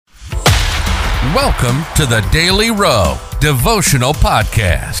Welcome to the Daily Row Devotional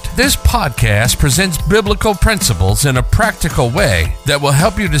Podcast. This podcast presents biblical principles in a practical way that will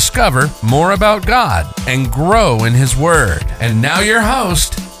help you discover more about God and grow in His Word. And now your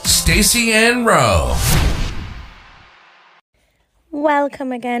host, Stacey Ann Rowe.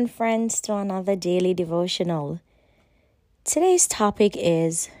 Welcome again, friends, to another daily devotional. Today's topic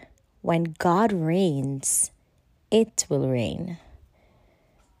is, when God reigns, it will rain.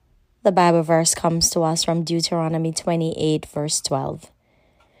 The Bible verse comes to us from Deuteronomy 28, verse 12.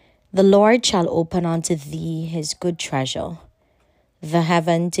 The Lord shall open unto thee his good treasure, the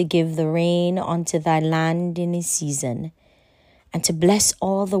heaven to give the rain unto thy land in his season, and to bless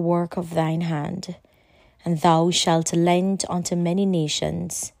all the work of thine hand. And thou shalt lend unto many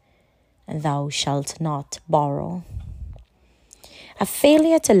nations, and thou shalt not borrow. A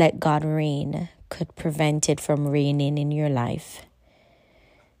failure to let God reign could prevent it from raining in your life.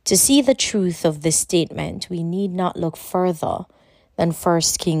 To see the truth of this statement, we need not look further than 1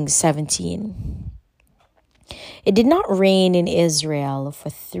 Kings 17. It did not rain in Israel for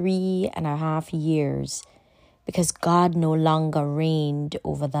 3.5 years because God no longer reigned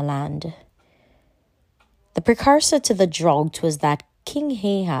over the land. The precursor to the drought was that King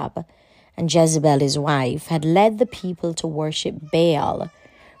Ahab and Jezebel, his wife, had led the people to worship Baal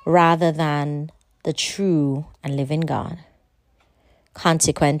rather than the true and living God.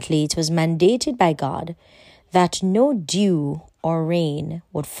 Consequently, it was mandated by God that no dew or rain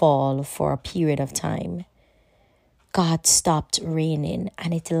would fall for a period of time. God stopped raining,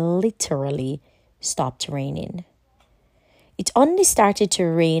 and it literally stopped raining. It only started to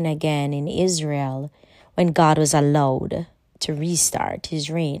rain again in Israel when God was allowed to restart his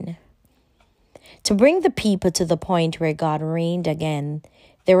reign. To bring the people to the point where God reigned again,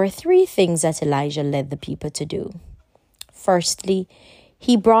 there were 3 things that Elijah led the people to do. Firstly,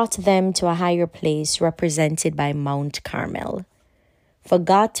 he brought them to a higher place represented by Mount Carmel. For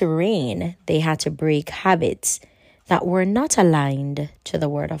God to reign, they had to break habits that were not aligned to the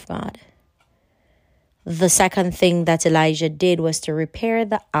Word of God. The second thing that Elijah did was to repair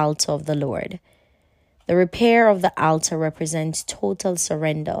the altar of the Lord. The repair of the altar represents total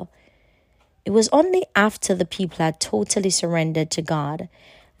surrender. It was only after the people had totally surrendered to God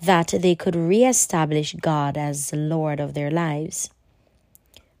that they could reestablish God as the Lord of their lives.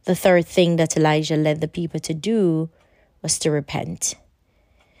 The third thing that Elijah led the people to do was to repent.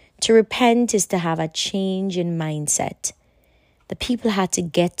 To repent is to have a change in mindset. The people had to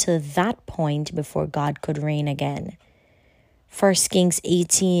get to that point before God could reign again. 1 Kings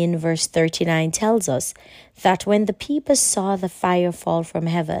 18 verse 39 tells us that when the people saw the fire fall from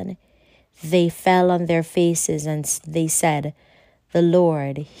heaven, they fell on their faces and they said, "The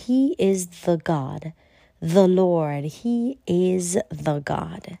Lord, He is the God. The Lord, He is the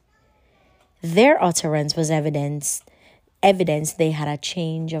God." Their utterance was evidence they had a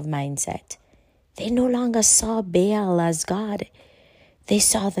change of mindset. They no longer saw Baal as God. They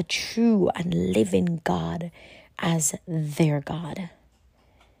saw the true and living God as their God.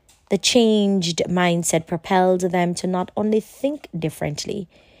 The changed mindset propelled them to not only think differently,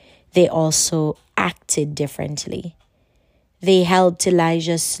 they also acted differently. They helped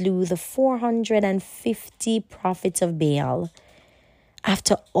Elijah slew the 450 prophets of Baal.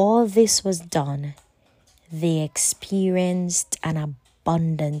 After all this was done, they experienced an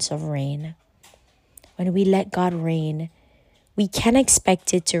abundance of rain. When we let God reign, we can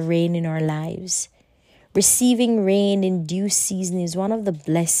expect it to rain in our lives. Receiving rain in due season is one of the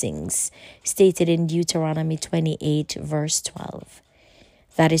blessings stated in Deuteronomy 28, verse 12.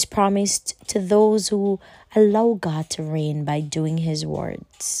 That is promised to those who allow God to reign by doing His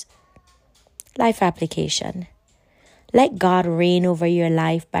words. Life application. Let God reign over your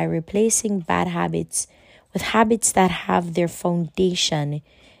life by replacing bad habits with habits that have their foundation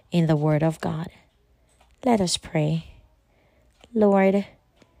in the Word of God. Let us pray. Lord,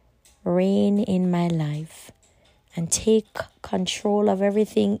 reign in my life and take control of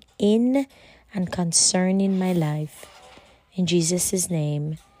everything in and concerning my life. In Jesus'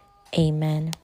 name, amen.